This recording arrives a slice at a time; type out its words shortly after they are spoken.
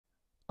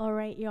All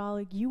right,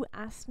 y'all, you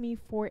asked me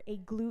for a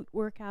glute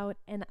workout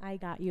and I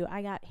got you.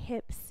 I got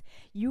hips.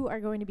 You are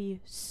going to be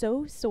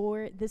so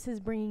sore. This is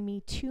bringing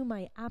me to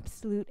my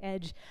absolute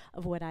edge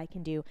of what I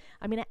can do.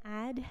 I'm going to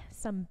add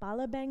some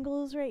Bala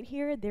Bangles right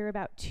here. They're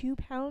about 2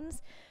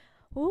 pounds.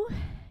 Ooh,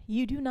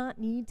 you do not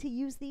need to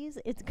use these.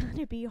 It's going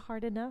to be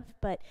hard enough,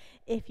 but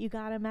if you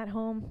got them at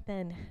home,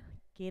 then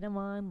get them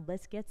on.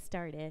 Let's get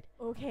started.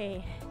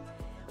 Okay,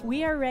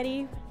 we are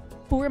ready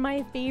for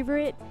my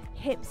favorite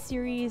hip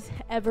series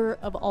ever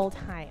of all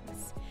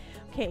times.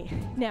 Okay,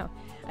 now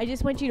I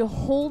just want you to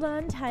hold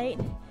on tight.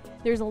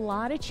 There's a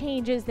lot of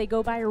changes. They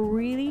go by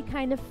really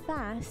kind of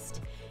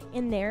fast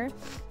in there.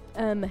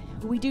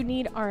 We do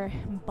need our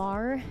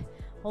bar.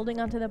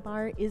 Holding onto the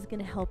bar is going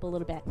to help a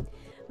little bit.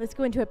 Let's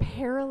go into a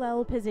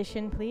parallel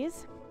position,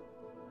 please.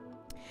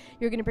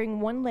 You're going to bring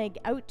one leg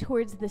out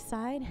towards the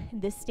side.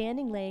 This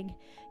standing leg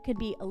could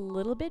be a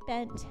little bit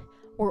bent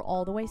or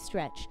all the way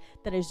stretched.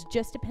 That is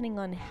just depending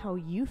on how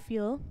you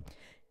feel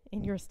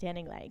in your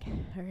standing leg.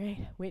 All right,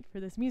 wait for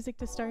this music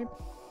to start.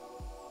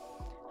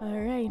 All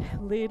right,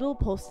 little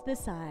pulse to the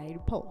side,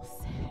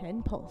 pulse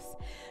and pulse.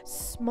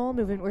 Small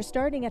movement. We're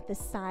starting at the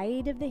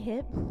side of the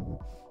hip.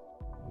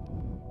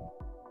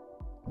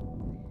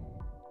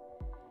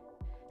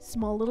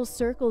 Small little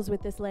circles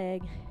with this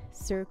leg.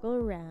 Circle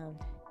around.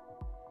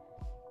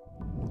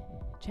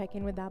 Check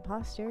in with that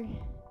posture.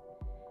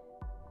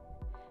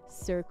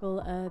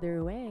 Circle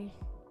other way.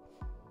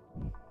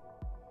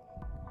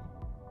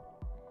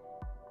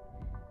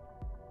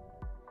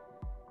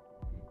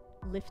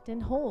 Lift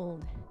and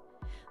hold.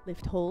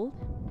 Lift, hold.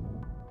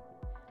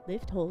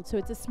 Lift, hold. So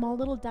it's a small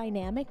little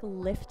dynamic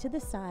lift to the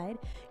side.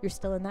 You're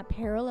still in that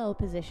parallel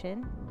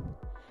position.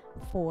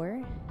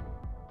 4,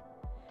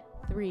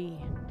 3,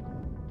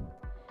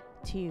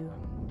 2,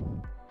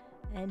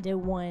 and a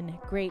 1.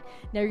 Great.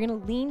 Now you're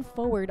going to lean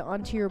forward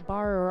onto your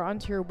bar or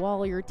onto your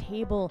wall or your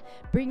table.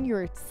 Bring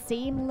your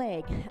same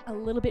leg a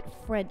little bit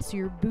front so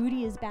your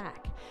booty is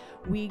back.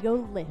 We go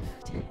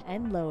lift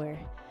and lower,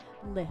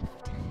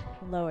 lift,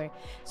 lower.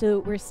 So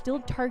we're still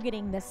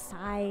targeting the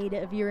side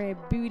of your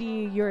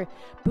booty, your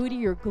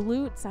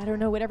glutes. I don't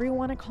know, whatever you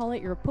want to call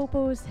it, your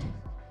popos.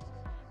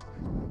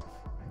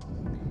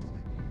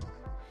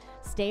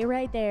 Stay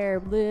right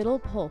there. Little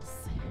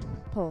pulse,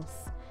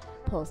 pulse.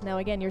 Pulse. Now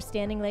again, your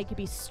standing leg could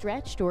be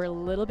stretched or a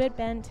little bit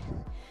bent.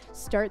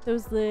 Start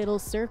those little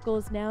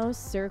circles now.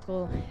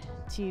 Circle,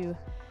 2,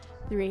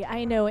 3.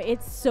 I know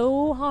it's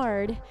so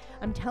hard.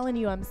 I'm telling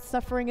you, I'm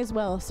suffering as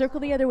well. Circle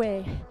the other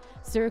way.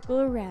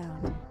 Circle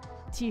around.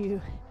 2,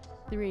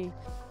 3.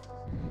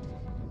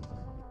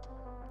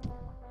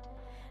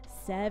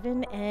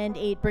 7 and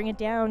 8. Bring it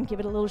down.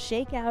 Give it a little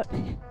shake out.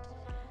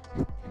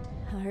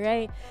 All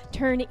right,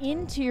 turn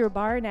into your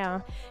bar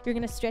now. You're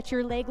going to stretch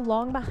your leg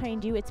long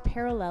behind you. It's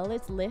parallel.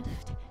 It's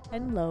lift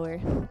and lower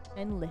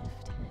and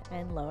lift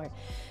and lower.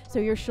 So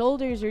your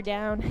shoulders are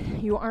down.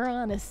 You are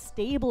on a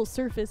stable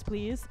surface,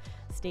 please.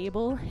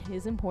 Stable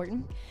is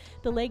important.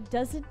 The leg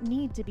doesn't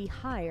need to be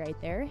high right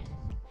there.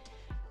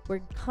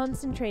 We're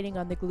concentrating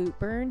on the glute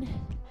burn.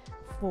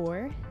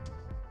 4,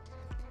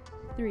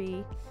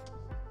 3.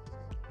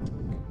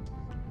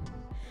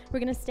 We're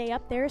going to stay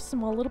up there.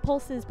 Small little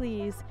pulses,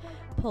 please.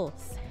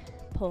 Pulse,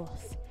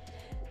 pulse.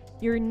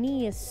 Your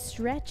knee is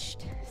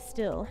stretched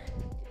still.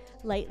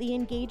 Lightly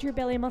engage your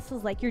belly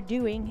muscles like you're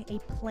doing a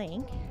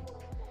plank.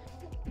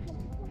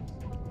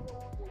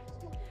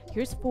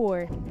 Here's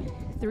 4,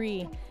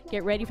 3.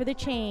 Get ready for the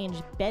change.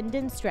 Bend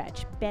and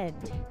stretch.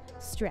 Bend,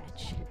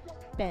 stretch,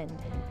 bend,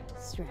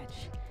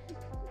 stretch.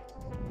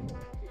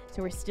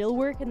 So we're still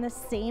working the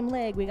same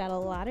leg. We got a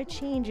lot of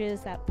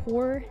changes. That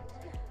poor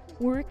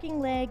working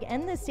leg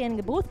and the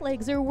standing. Both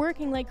legs are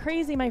working like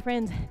crazy, my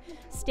friends.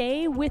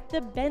 Stay with the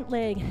bent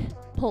leg.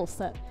 Pulse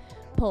up,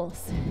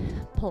 pulse,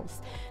 pulse.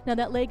 Now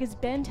that leg is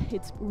bent.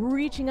 It's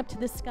reaching up to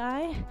the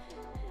sky.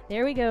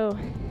 There we go.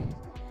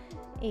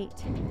 8,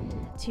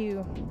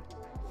 2.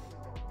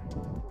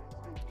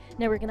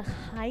 Now we're going to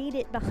hide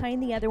it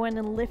behind the other one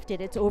and lift it.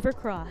 It's over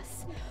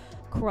cross.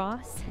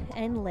 Cross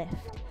and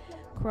lift.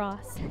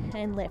 Cross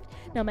and lift.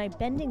 Now my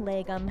bending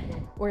leg,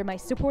 or my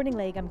supporting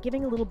leg, I'm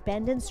giving a little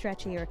bend and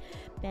stretch here.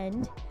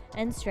 Bend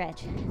and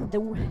stretch.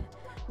 The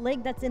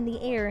leg that's in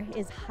the air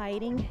is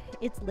hiding,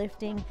 it's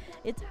lifting,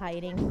 it's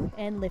hiding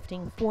and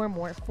lifting. 4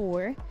 more.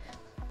 4,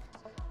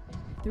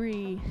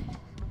 3,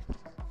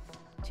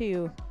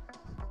 2,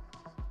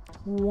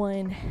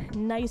 1.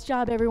 Nice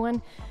job, everyone.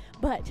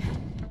 But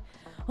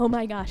oh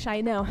my gosh,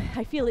 I know,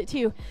 I feel it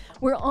too.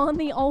 We're on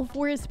the all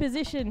fours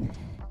position.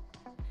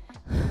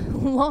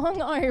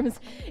 Long arms.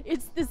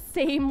 It's the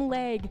same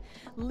leg.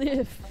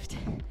 Lift,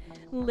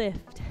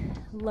 lift,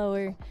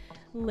 lower,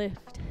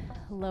 lift,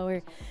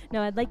 lower.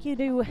 Now I'd like you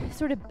to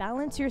sort of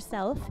balance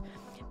yourself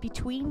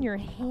between your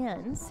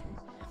hands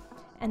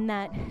and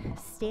that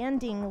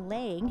standing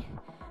leg,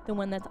 the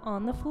one that's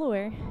on the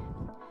floor.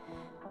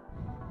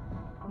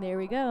 There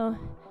we go.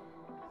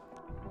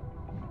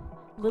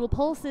 Little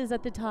pulses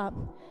at the top.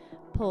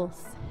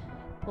 Pulse,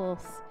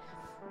 pulse.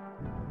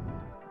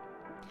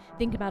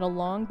 Think about a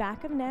long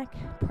back of neck.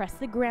 Press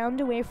the ground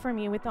away from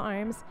you with the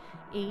arms.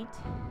 8.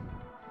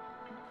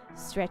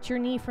 Stretch your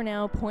knee for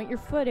now. Point your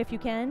foot if you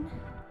can.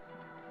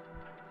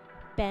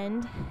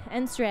 Bend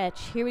and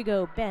stretch. Here we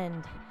go.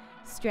 Bend,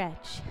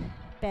 stretch,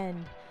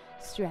 bend,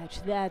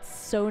 stretch. That's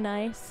so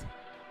nice.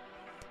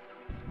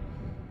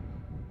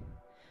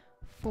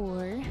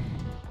 4,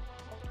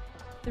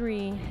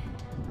 3,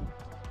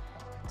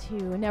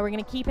 2. Now we're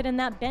going to keep it in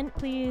that bent,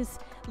 please.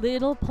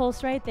 Little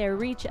pulse right there.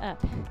 Reach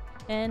up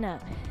and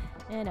up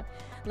and up.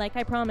 Like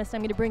I promised,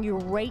 I'm going to bring you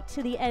right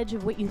to the edge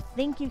of what you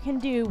think you can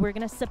do. We're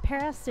going to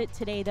surpass it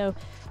today, though.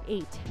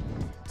 8,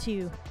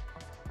 2.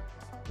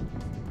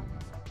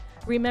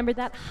 Remember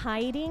that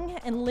hiding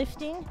and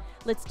lifting?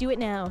 Let's do it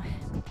now.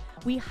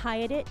 We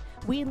hide it,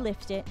 we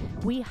lift it,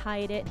 we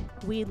hide it,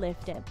 we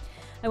lift it.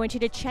 I want you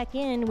to check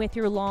in with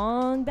your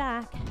long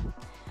back.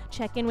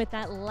 Check in with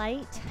that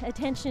light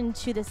attention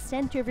to the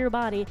center of your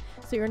body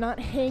so you're not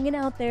hanging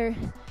out there.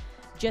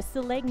 Just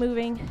the leg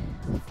moving.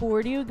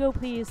 4 to go,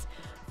 please.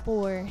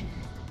 4,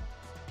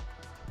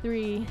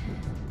 3,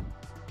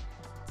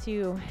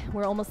 2.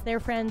 We're almost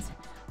there, friends.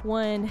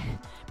 1.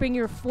 Bring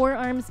your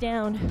forearms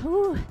down.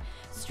 Ooh.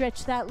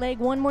 Stretch that leg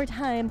one more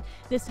time.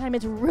 This time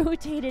it's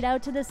rotated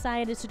out to the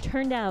side. It's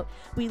turned out.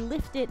 We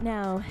lift it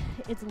now.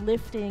 It's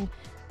lifting,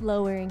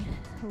 lowering,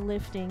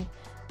 lifting,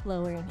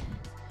 lowering.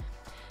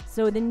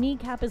 So the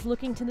kneecap is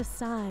looking to the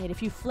side.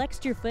 If you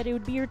flexed your foot, it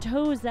would be your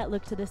toes that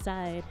look to the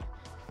side.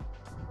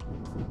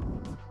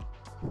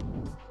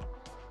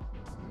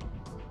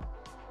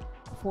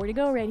 4 to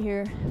go right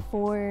here.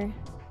 4,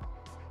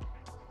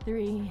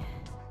 3,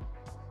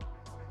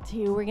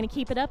 2. We're going to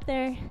keep it up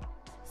there.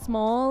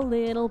 Small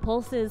little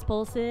pulses.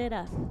 Pulse it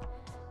up.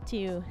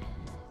 2,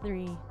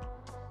 3.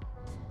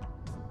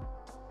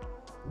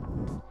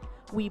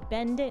 We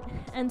bend it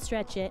and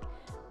stretch it.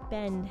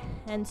 Bend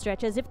and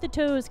stretch as if the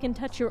toes can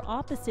touch your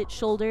opposite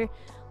shoulder.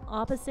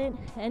 Opposite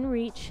and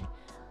reach.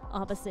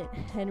 Opposite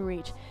and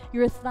reach.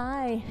 Your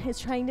thigh is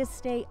trying to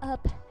stay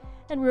up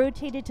and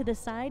rotated to the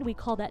side. We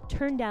call that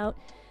turned out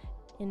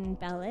in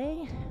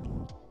ballet.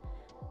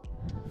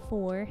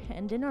 4,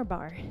 and in our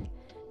bar.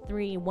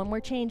 3, one more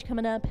change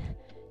coming up.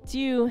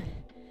 2,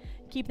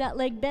 keep that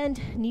leg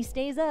bent, knee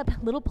stays up.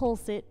 Little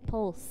pulse it,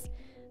 pulse,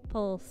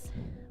 pulse,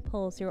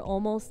 pulse. You're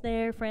almost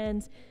there,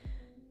 friends.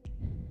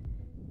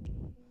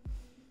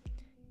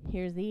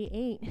 Here's the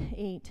 8,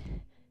 8,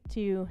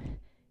 2,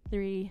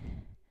 3,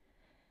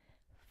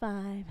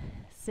 5,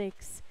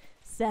 6,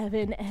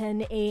 7,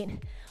 and 8.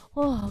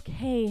 Oh,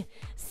 okay,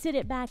 sit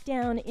it back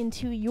down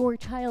into your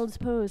child's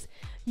pose.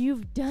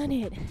 You've done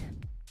it.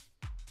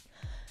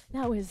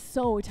 That was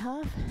so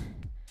tough.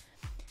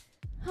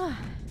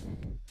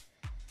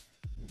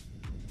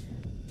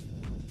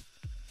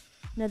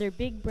 Another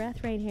big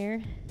breath right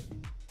here.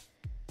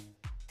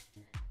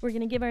 We're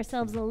going to give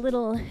ourselves a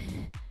little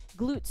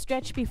glute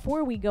stretch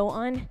before we go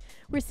on.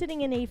 We're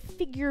sitting in a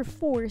figure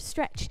 4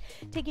 stretch,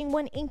 taking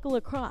one ankle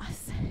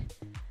across.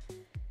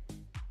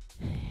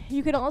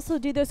 You could also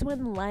do this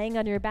one lying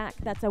on your back.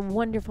 That's a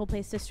wonderful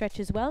place to stretch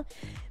as well.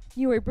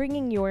 You are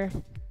bringing your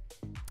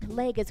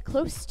leg as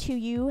close to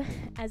you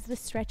as the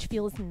stretch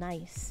feels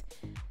nice.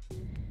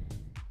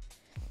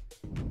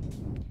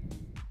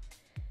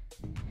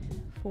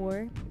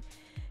 4,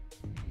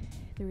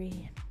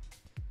 3.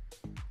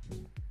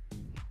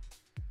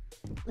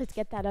 Let's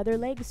get that other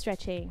leg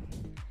stretching.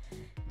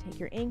 Take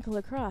your ankle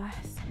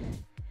across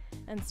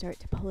and start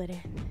to pull it in.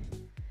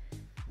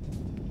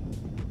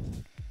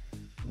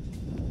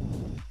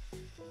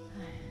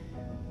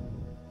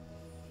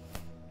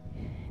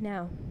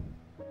 Now,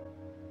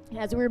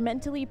 as we're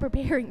mentally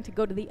preparing to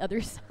go to the other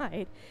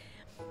side,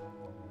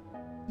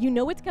 you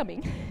know it's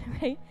coming,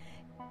 right?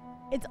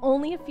 It's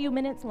only a few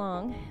minutes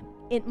long.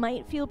 It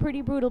might feel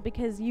pretty brutal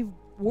because you've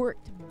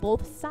worked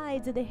both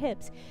sides of the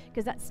hips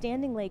because that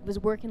standing leg was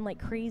working like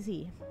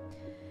crazy.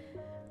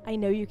 I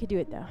know you could do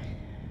it though.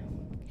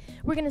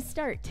 We're gonna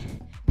start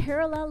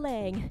parallel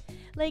leg.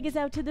 Leg is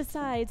out to the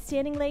side,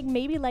 standing leg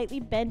maybe lightly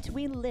bent.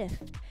 We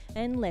lift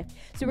and lift.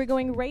 So we're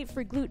going right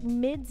for glute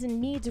mids and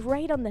meads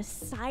right on the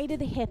side of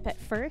the hip at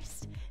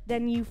first.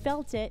 Then you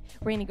felt it.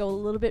 We're gonna go a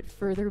little bit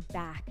further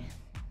back.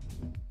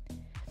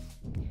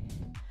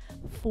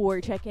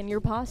 4, check in your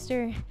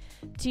posture.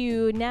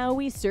 2, now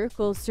we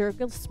circle,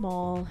 circle,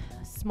 small,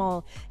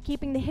 small.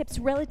 Keeping the hips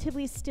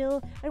relatively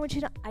still. I want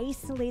you to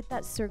isolate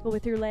that circle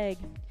with your leg.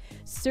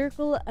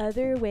 Circle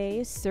other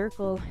way,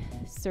 circle,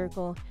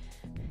 circle.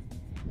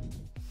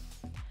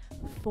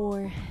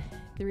 4,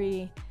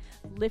 3,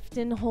 lift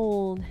and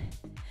hold,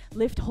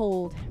 lift,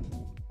 hold,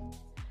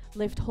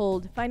 lift,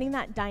 hold. Finding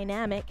that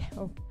dynamic,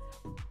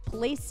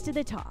 place to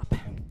the top.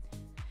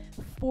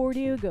 4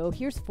 to go,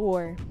 here's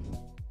 4,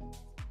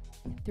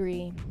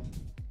 3,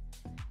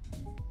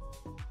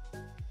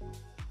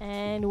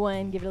 and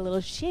 1. Give it a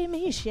little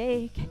shimmy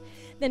shake.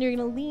 Then you're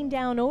gonna lean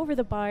down over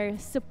the bar,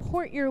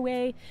 support your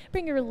way,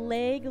 bring your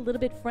leg a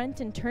little bit front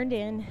and turned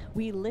in.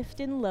 We lift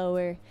and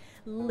lower,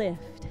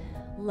 lift,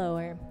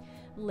 lower,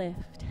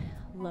 lift,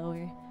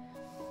 lower.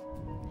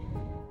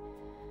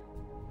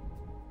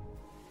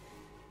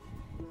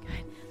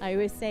 I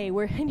always say,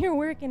 when you're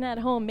working at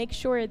home, make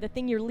sure the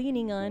thing you're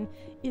leaning on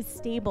is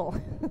stable,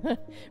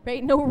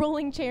 right? No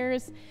rolling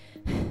chairs.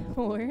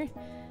 4,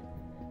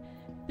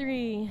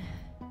 3,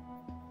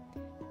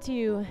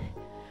 2.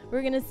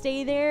 We're gonna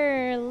stay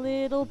there.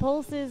 Little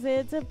pulses.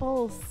 It's a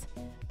pulse.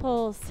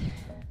 Pulse.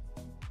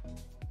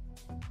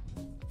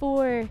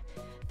 4,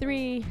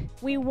 3.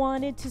 We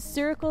wanted to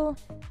circle.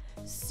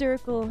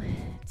 Circle.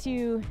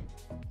 2,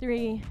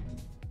 3,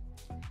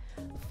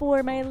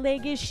 4. My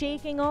leg is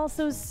shaking.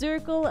 Also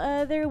circle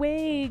other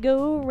way.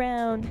 Go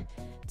round.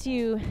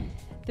 2,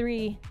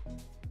 3.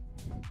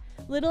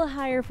 Little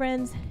higher,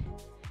 friends.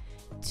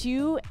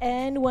 2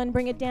 and 1.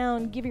 Bring it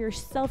down. Give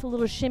yourself a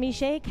little shimmy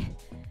shake.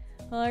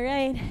 All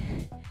right.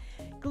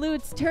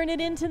 Glutes, turn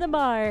it into the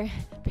bar.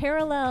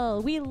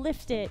 Parallel. We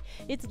lift it.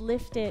 It's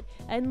lift it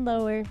and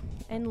lower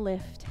and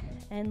lift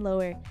and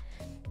lower.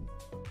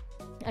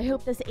 I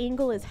hope this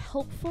angle is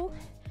helpful,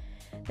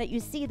 that you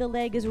see the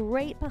leg is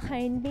right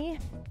behind me.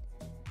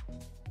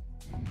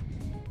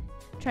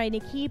 Trying to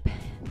keep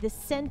the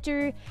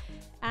center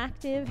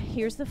active.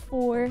 Here's the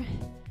 4.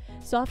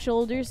 Soft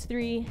shoulders.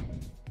 3.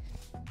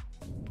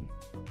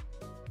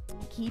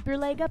 Keep your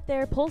leg up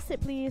there. Pulse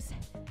it, please.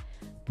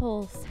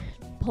 Pulse,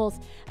 pulse.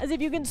 As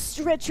if you can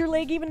stretch your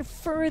leg even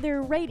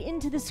further right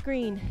into the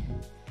screen.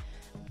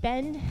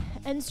 Bend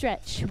and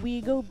stretch. We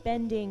go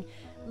bending,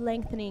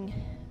 lengthening,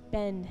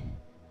 bend,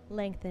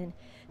 lengthen.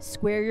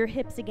 Square your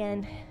hips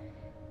again.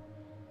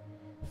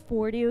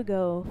 4 to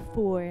go.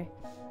 4.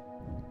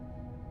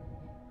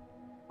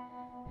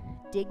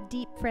 Dig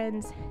deep,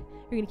 friends.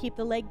 You're going to keep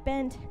the leg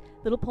bent.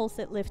 Little pulse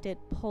it, lift it.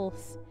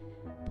 Pulse,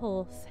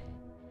 pulse.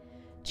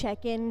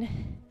 Check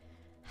in.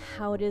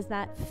 How does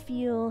that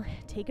feel?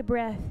 Take a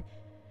breath.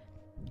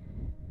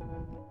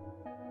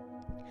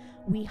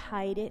 We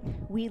hide it.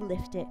 We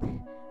lift it.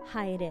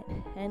 Hide it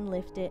and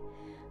lift it.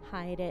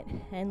 Hide it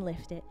and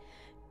lift it.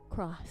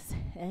 Cross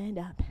and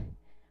up.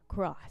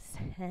 Cross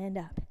and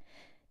up.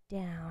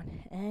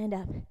 Down and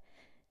up.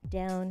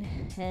 Down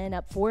and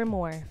up. 4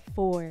 more.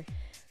 4.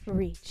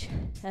 Reach.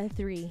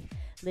 3.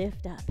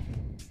 Lift up.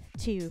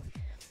 2.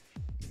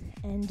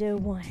 And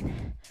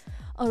 1.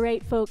 All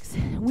right, folks,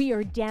 we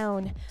are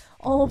down.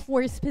 All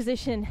fours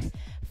position.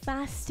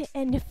 Fast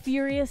and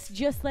furious,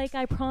 just like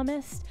I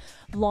promised.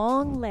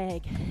 Long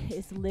leg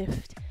is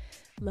lift,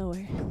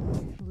 lower,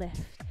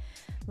 lift,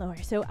 lower.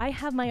 So I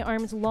have my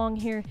arms long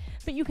here,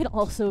 but you can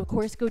also, of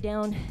course, go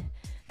down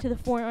to the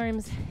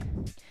forearms.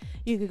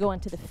 You could go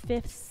onto the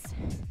fists.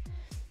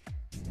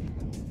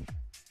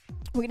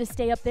 We're gonna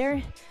stay up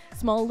there.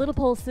 Small little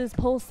pulses,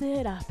 pulse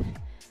it up,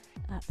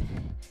 up.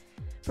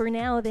 For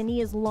now, the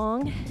knee is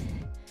long.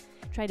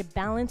 Try to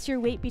balance your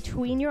weight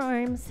between your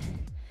arms.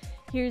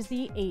 Here's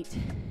the 8,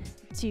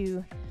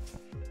 2.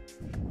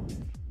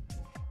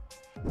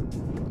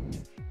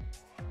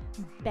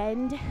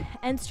 Bend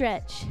and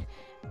stretch.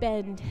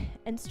 Bend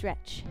and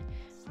stretch.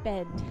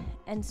 Bend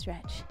and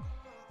stretch.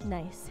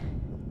 Nice.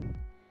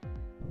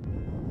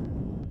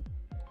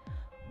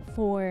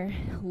 4.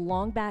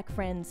 Long back,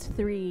 friends.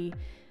 3.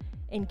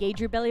 Engage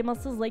your belly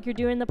muscles like you're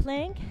doing the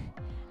plank.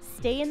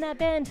 Stay in that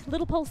bend.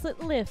 Little pulse,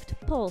 lift.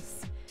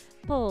 Pulse.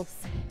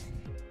 Pulse.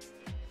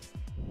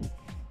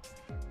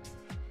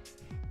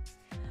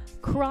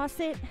 Cross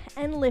it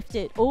and lift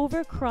it.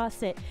 Over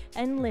cross it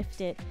and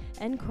lift it.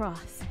 And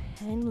cross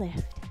and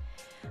lift.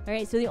 All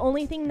right, so the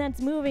only thing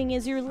that's moving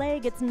is your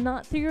leg. It's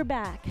not through your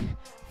back.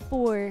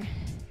 4,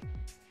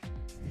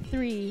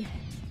 3,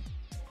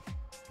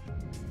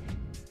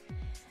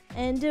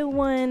 and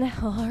 1.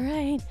 All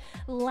right,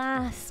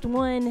 last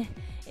one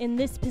in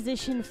this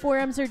position.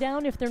 Forearms are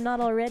down if they're not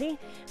already.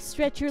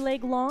 Stretch your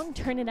leg long,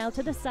 turn it out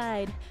to the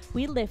side.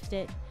 We lift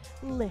it,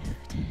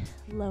 lift,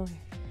 lower,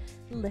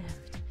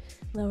 lift,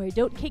 lower.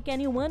 Don't kick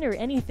anyone or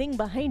anything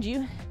behind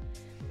you.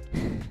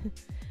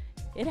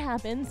 It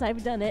happens,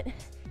 I've done it.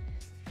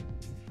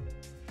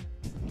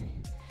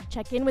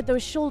 Check in with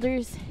those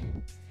shoulders.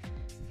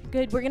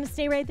 Good, we're gonna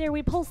stay right there.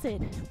 We pulse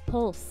it,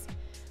 pulse,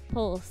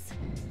 pulse.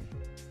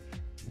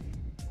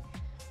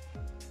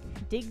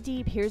 Dig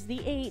deep, here's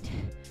the 8.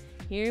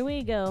 Here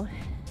we go.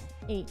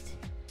 8,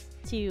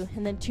 2,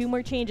 and then 2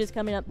 more changes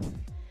coming up.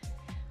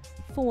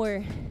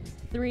 4,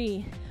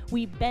 3,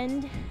 we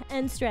bend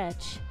and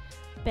stretch.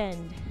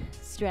 Bend,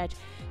 stretch.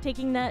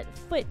 Taking that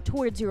foot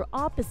towards your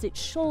opposite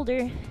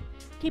shoulder,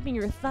 keeping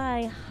your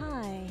thigh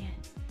high.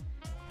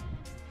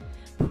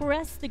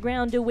 Press the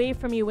ground away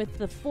from you with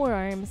the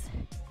forearms.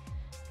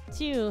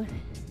 2,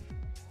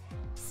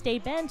 stay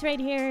bent right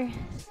here.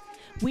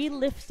 We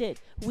lift it,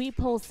 we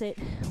pulse it,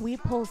 we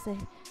pulse it.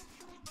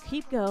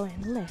 Keep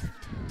going, lift,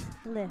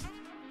 lift.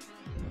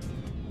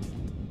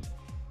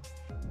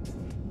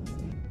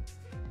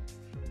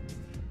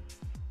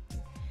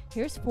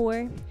 Here's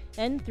 4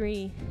 and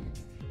 3,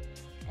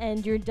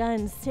 and you're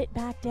done. Sit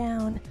back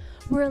down,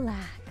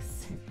 relax.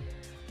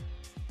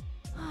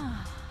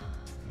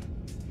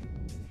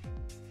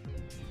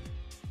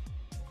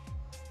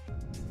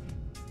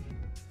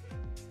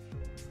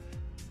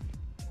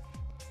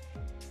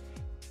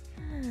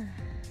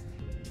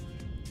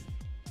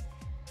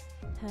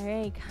 All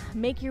right,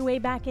 make your way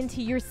back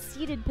into your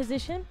seated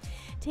position,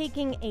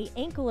 taking an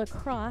ankle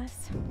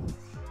across.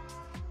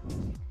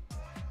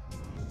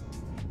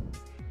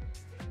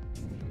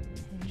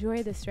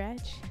 Enjoy the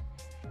stretch.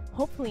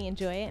 Hopefully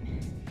enjoy it.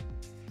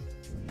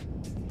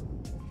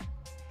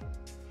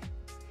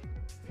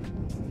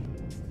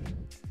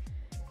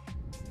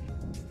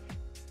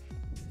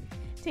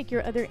 Take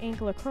your other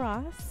ankle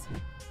across.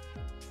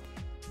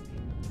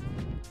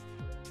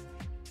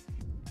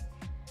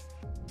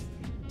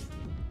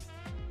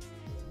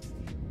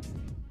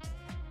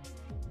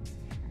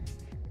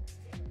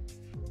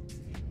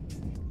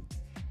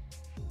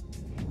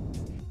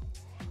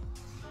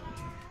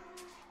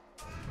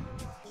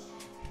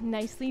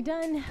 Nicely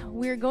done.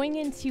 We're going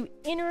into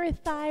inner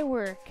thigh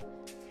work.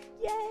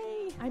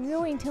 Yay! I'm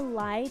going to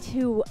lie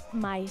to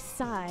my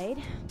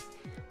side.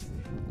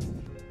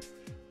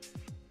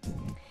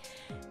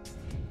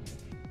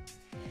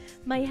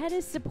 My head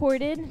is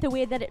supported the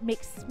way that it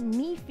makes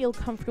me feel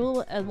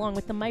comfortable, along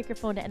with the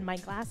microphone and my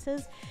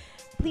glasses.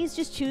 Please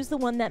just choose the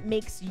one that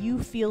makes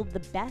you feel the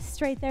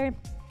best right there.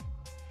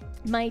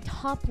 My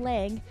top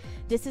leg,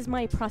 this is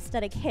my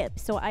prosthetic hip,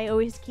 so I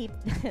always keep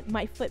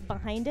my foot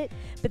behind it,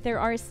 but there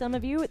are some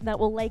of you that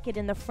will like it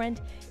in the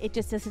front. It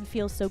just doesn't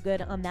feel so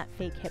good on that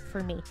fake hip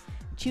for me.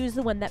 Choose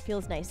the one that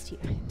feels nice to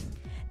you.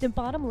 The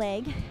bottom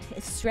leg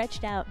is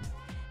stretched out.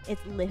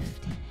 It's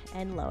lift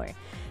and lower.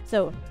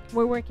 So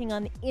we're working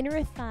on the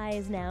inner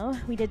thighs now.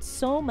 We did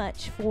so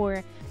much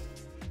for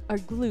our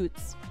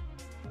glutes.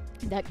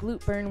 That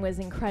glute burn was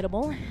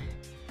incredible,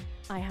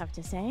 I have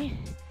to say.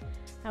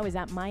 I was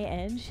at my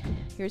edge.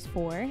 Here's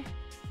 4.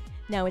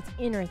 Now it's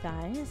inner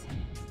thighs.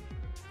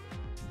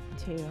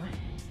 2.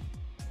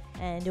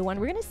 And 1.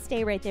 We're gonna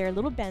stay right there. A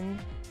little bend,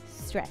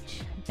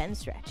 stretch, bend,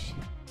 stretch,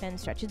 bend,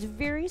 stretch. It's a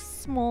very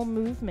small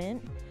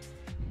movement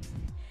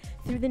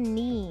through the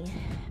knee.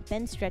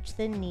 Bend, stretch,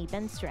 the knee,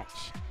 bend,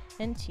 stretch.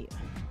 And 2,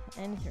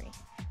 and 3.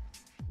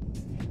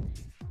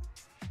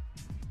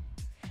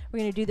 We're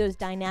gonna do those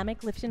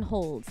dynamic lift and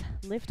holds.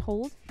 Lift,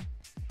 hold,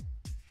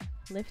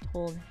 lift,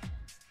 hold.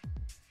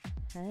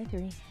 3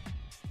 and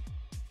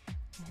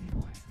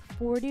 4.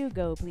 4 to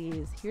go,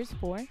 please. Here's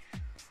 4,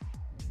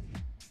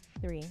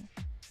 3,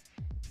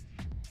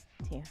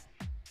 2.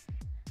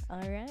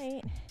 All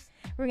right.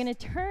 We're gonna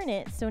turn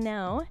it so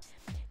now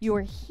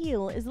your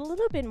heel is a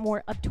little bit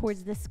more up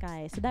towards the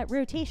sky. So that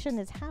rotation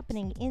is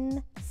happening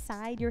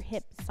inside your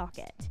hip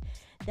socket.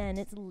 Then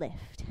it's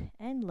lift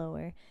and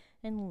lower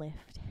and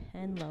lift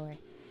and lower.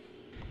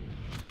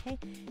 Okay.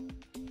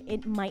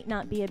 It might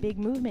not be a big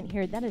movement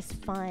here. That is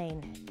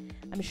fine.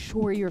 I'm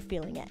sure you're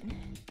feeling it.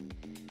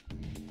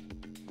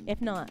 If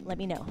not, let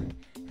me know.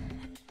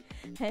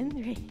 And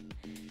 3.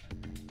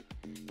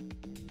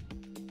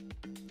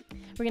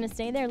 We're gonna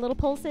stay there, little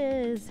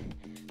pulses.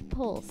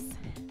 Pulse,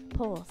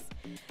 pulse.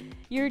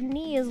 Your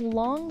knee is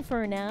long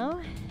for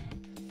now.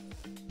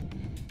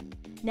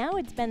 Now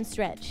it's bend,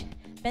 stretch,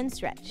 bend,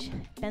 stretch,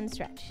 bend,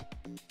 stretch.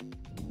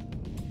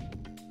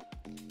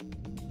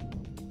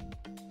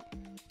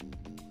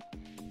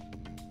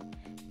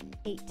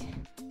 8,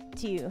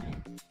 2,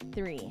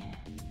 3,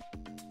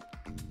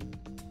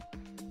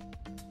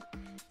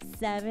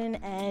 7,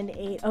 and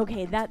 8.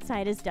 Okay, that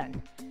side is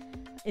done.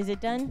 Is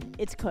it done?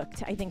 It's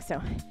cooked. I think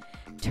so.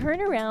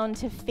 Turn around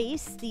to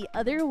face the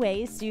other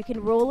way, so you can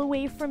roll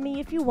away from me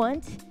if you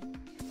want,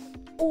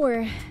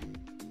 or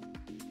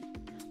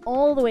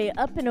all the way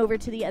up and over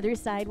to the other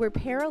side. We're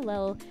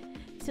parallel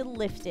to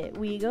lift it.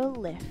 We go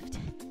lift,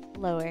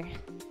 lower,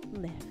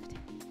 lift,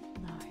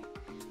 lower.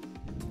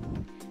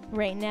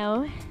 Right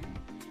now,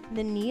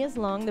 the knee is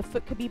long. The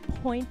foot could be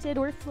pointed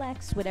or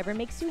flexed, whatever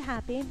makes you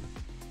happy.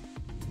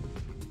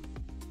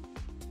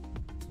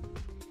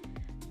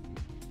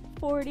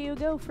 4 to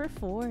go for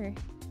 4.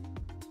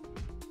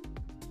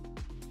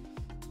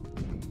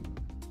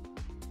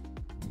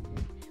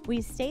 We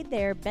stayed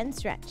there, bend,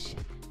 stretch,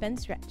 bend,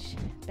 stretch,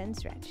 bend,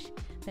 stretch,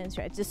 bend,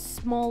 stretch. It's a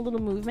small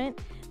little movement.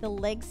 The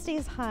leg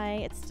stays high.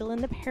 It's still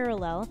in the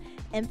parallel.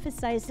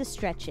 Emphasize the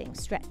stretching.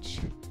 Stretch,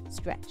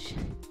 stretch.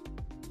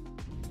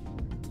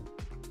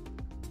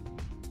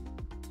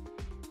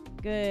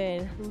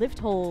 Good. Lift,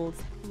 hold,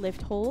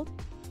 lift, hold,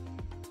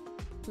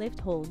 lift,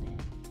 hold.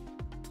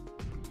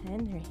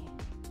 And 3.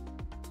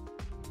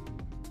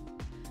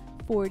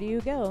 4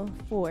 to go.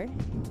 4,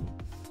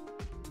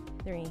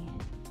 3,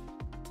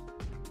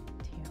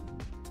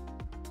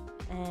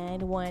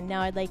 and 1.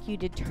 Now I'd like you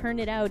to turn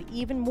it out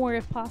even more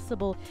if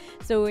possible.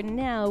 So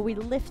now we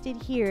lift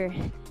it here,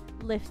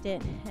 lift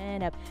it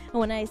and up. And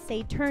when I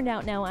say turned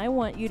out now, I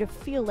want you to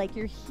feel like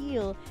your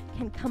heel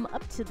can come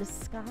up to the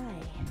sky.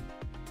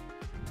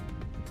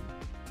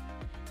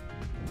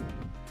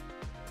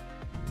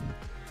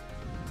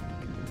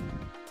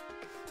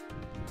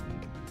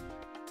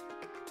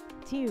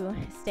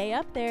 Stay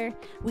up there.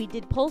 We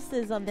did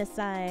pulses on this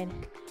side.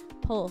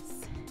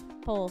 Pulse,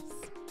 pulse.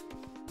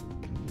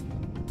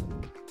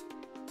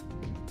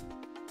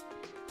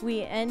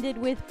 We ended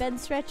with bend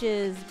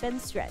stretches,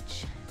 bend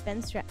stretch,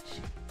 bend stretch.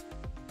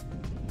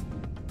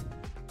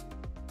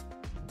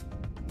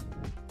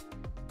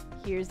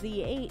 Here's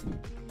the 8,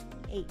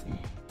 8,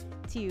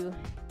 2,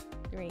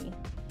 3,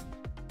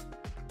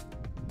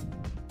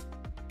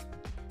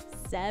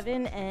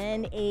 7,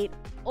 and 8.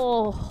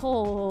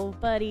 Oh,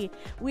 buddy,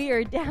 we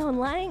are down,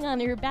 lying on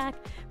your back.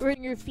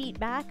 Bring your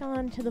feet back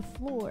onto the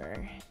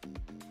floor.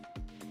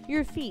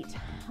 Your feet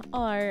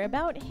are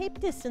about hip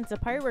distance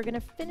apart. We're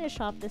gonna finish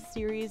off this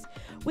series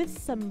with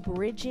some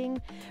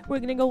bridging. We're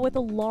gonna go with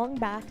a long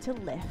back to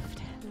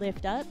lift.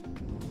 Lift up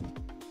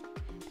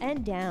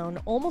and down,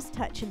 almost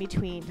touch in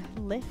between.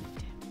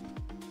 Lift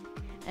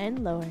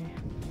and lower.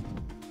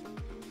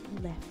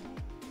 Lift,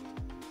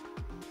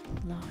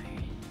 lower.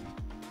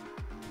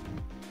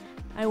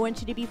 I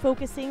want you to be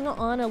focusing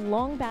on a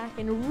long back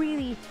and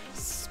really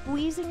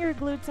squeezing your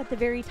glutes at the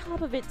very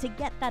top of it to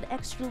get that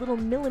extra little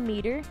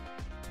millimeter.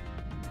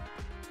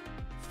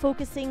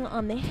 Focusing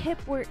on the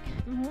hip work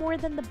more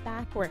than the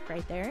back work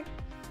right there.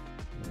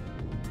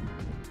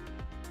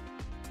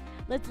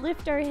 Let's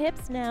lift our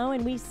hips now,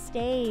 and we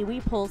stay. We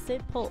pulse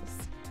it,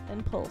 pulse,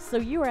 and pulse. So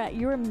you are at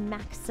your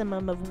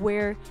maximum of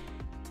where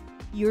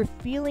you're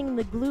feeling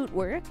the glute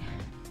work.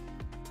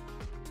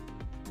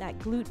 That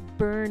glute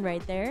burn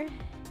right there.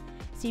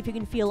 See if you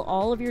can feel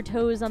all of your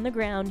toes on the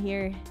ground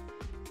here.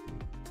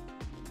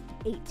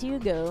 8 to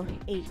go.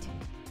 8,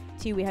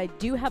 2. We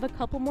do have a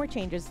couple more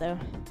changes though.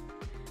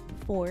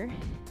 4,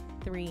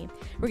 3.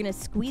 We're gonna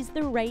squeeze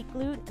the right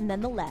glute and then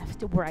the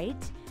left.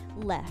 Right,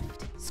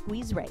 left.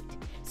 Squeeze right.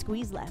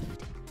 Squeeze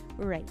left.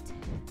 Right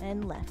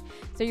and left.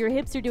 So your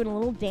hips are doing a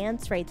little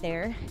dance right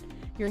there.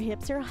 Your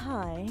hips are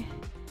high.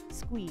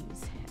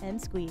 Squeeze and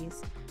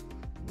squeeze.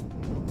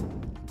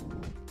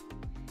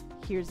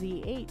 Here's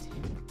the 8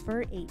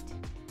 for 8,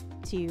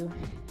 2,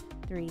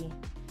 3,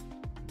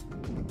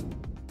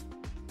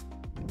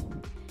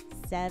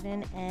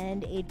 7,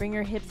 and 8. Bring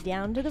your hips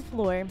down to the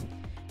floor.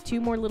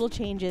 2 more little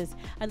changes.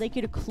 I'd like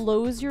you to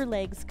close your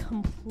legs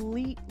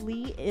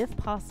completely if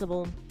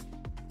possible.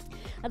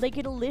 I'd like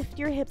you to lift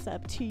your hips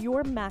up to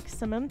your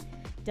maximum.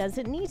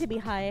 Doesn't need to be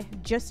high,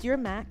 just your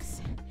max.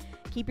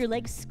 Keep your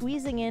legs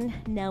squeezing in.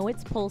 Now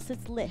it's pulse,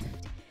 it's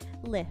lift,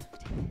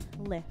 lift,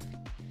 lift,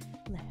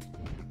 lift.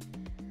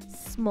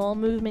 Small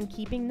movement,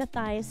 keeping the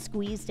thighs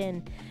squeezed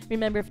in.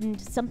 Remember,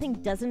 if something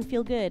doesn't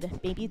feel good,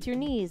 maybe it's your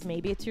knees,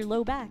 maybe it's your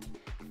low back,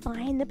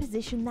 find the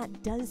position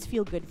that does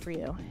feel good for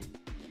you.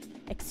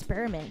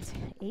 Experiment.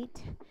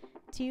 8,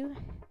 2,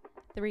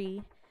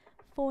 3,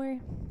 4,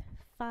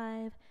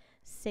 5,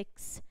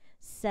 6,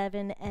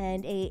 7,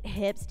 and 8.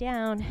 Hips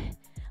down.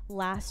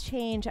 Last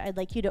change. I'd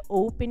like you to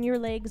open your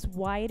legs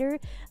wider,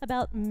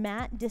 about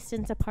mat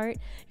distance apart.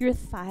 Your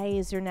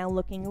thighs are now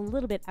looking a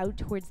little bit out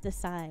towards the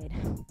side.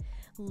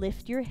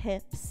 Lift your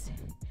hips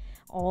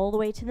all the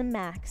way to the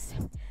max.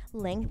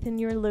 Lengthen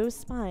your low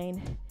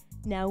spine.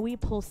 Now we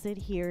pulse it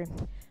here.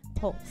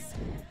 Pulse,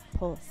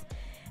 pulse.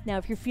 Now,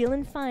 if you're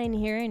feeling fine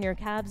here and your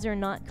calves are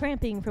not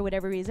cramping for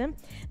whatever reason,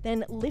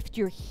 then lift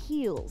your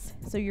heels.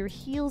 So your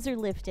heels are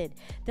lifted.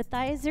 The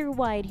thighs are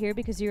wide here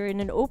because you're in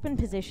an open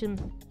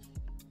position.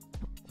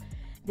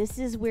 This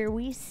is where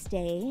we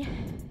stay,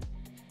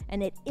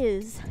 and it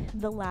is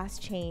the last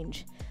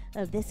change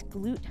of this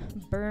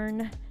glute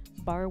burn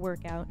bar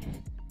workout.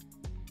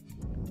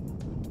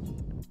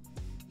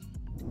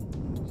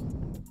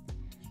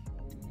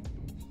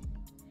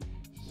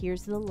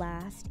 Here's the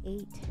last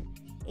 8,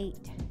 8,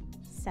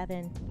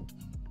 7,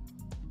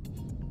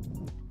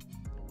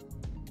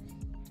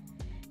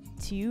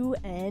 2,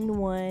 and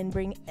 1.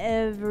 Bring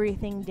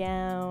everything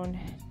down.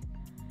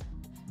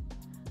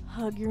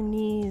 Hug your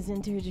knees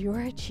into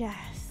your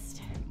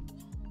chest.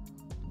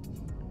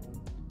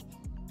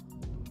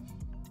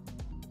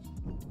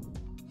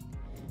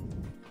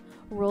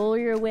 Roll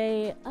your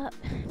way up.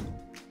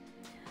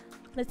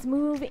 Let's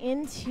move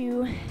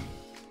into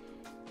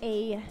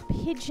a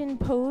pigeon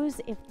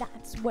pose if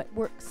that's what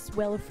works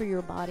well for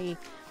your body.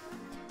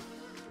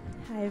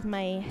 I have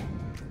my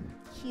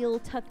heel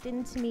tucked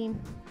into me.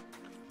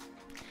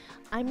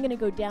 I'm going to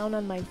go down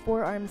on my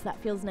forearms.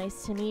 That feels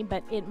nice to me,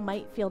 but it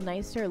might feel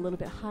nicer a little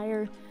bit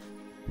higher.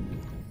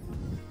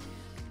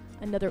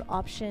 Another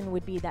option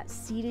would be that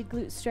seated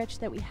glute stretch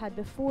that we had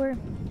before.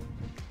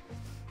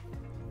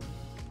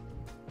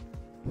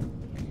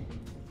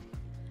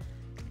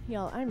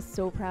 Y'all, I'm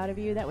so proud of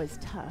you. That was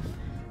tough.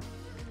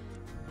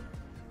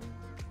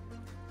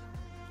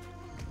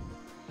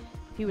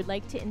 If you would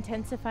like to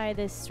intensify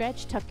this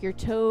stretch, tuck your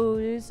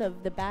toes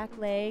of the back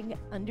leg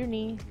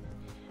underneath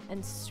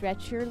and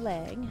stretch your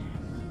leg.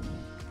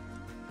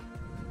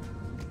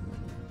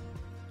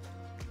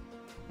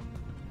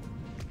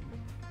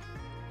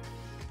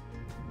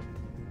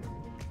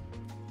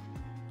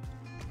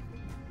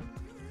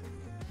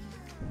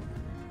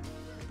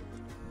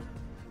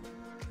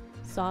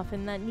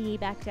 Soften that knee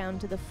back down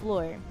to the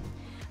floor.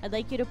 I'd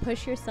like you to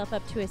push yourself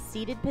up to a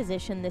seated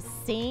position. The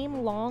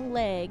same long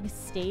leg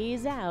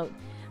stays out,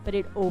 but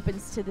it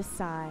opens to the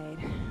side.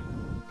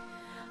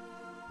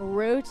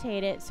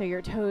 Rotate it so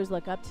your toes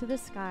look up to the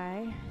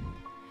sky.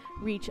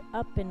 Reach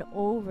up and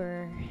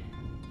over.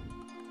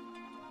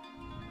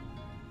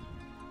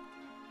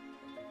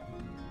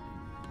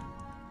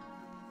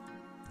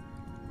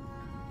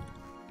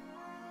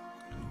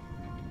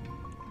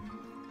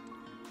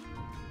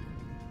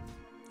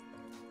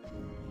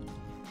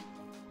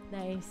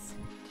 Nice.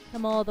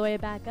 Come all the way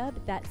back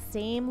up. That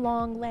same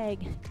long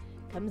leg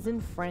comes in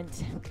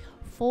front.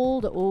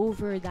 Fold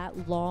over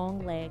that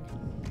long leg.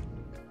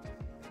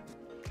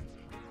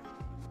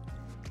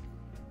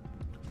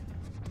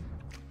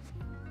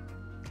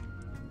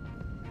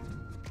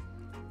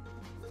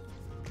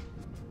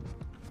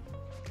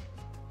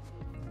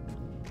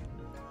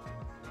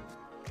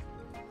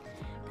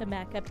 Come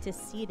back up to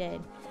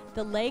seated.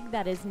 The leg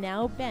that is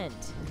now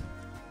bent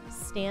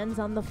stands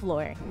on the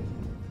floor.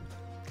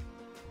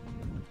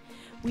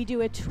 We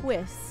do a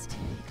twist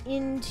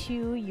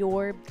into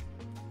your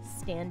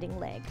standing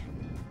leg.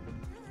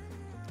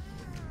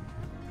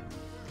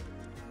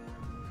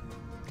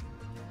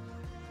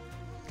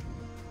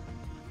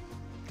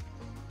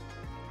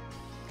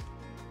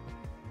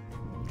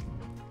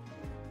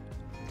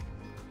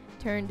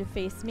 Turn to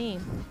face me.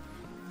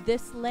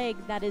 This leg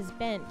that is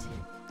bent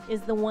is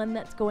the one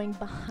that's going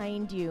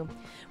behind you.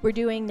 We're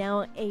doing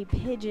now a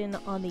pigeon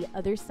on the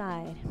other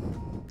side.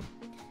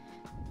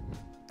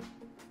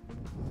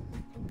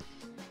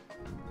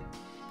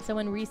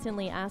 Someone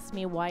recently asked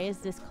me, why is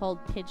this called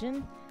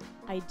pigeon?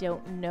 I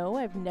don't know.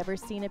 I've never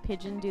seen a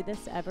pigeon do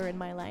this ever in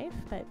my life,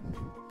 but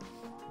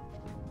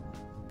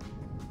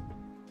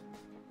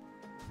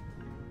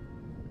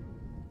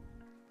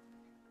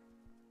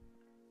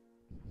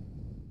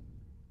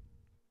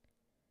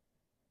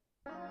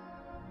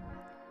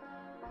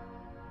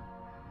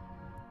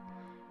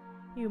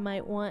you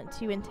might want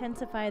to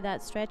intensify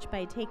that stretch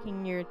by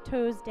taking your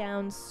toes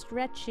down,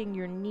 stretching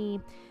your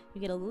knee.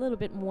 You get a little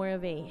bit more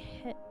of a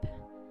hip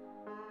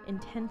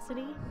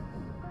intensity.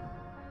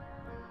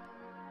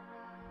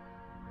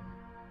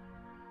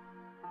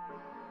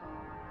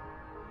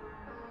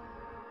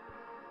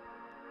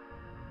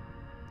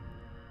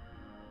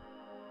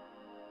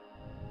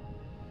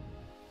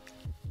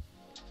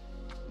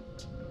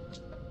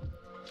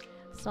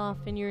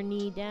 Soften your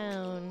knee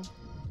down.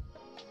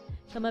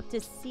 Come up to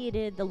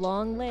seated. The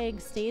long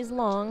leg stays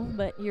long,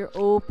 but you're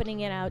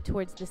opening it out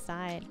towards the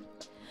side.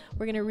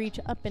 We're going to reach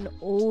up and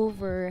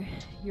over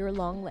your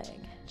long leg.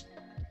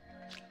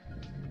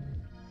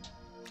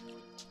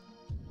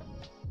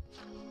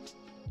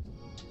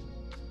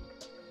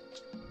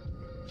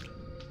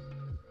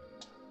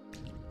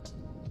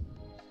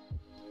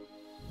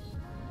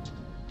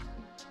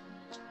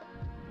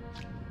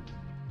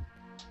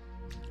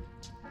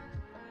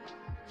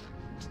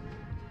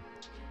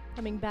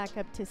 Coming back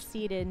up to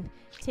seated,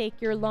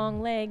 take your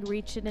long leg,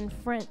 reach it in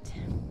front,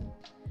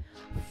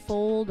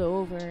 fold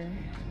over.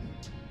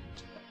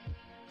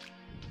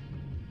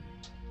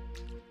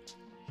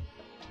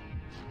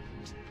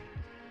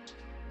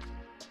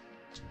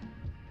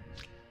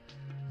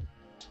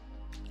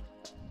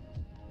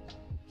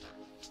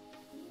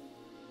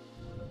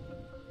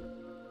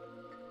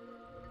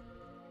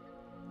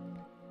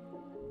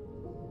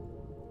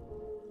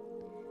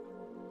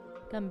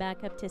 Come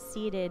back up to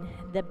seated.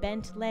 The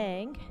bent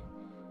leg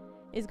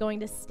is going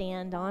to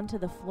stand onto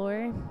the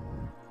floor.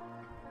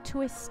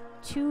 Twist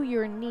to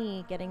your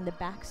knee, getting the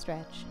back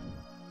stretch.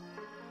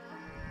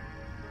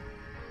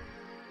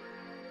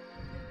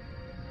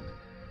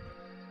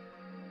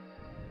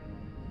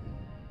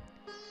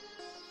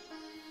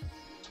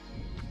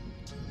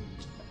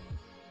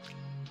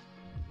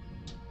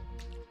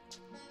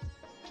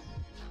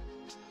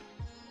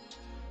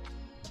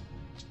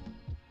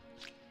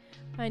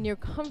 Find your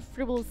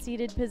comfortable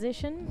seated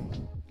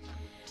position.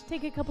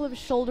 Take a couple of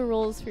shoulder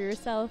rolls for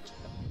yourself.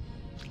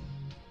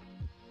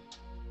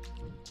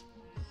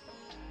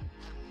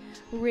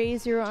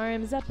 Raise your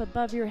arms up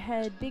above your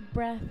head. Big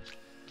breath.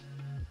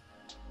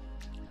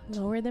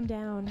 Lower them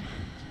down.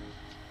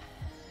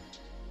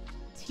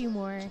 2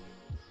 more.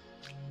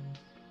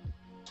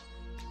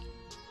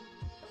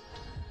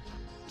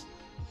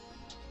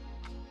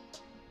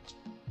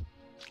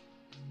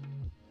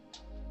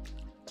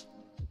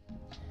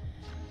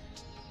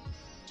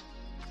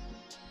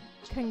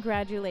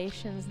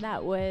 Congratulations,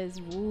 that was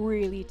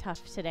really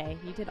tough today.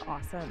 You did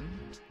awesome.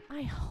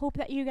 I hope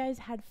that you guys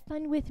had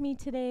fun with me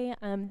today.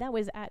 That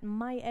was at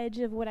my edge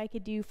of what I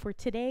could do for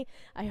today.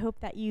 I hope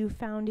that you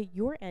found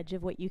your edge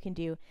of what you can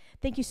do.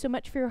 Thank you so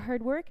much for your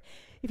hard work.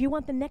 If you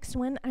want the next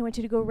one, I want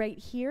you to go right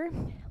here,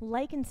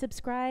 like and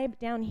subscribe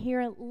down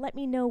here. Let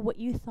me know what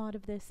you thought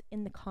of this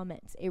in the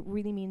comments. It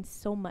really means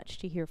so much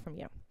to hear from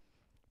you.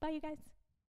 Bye, you guys.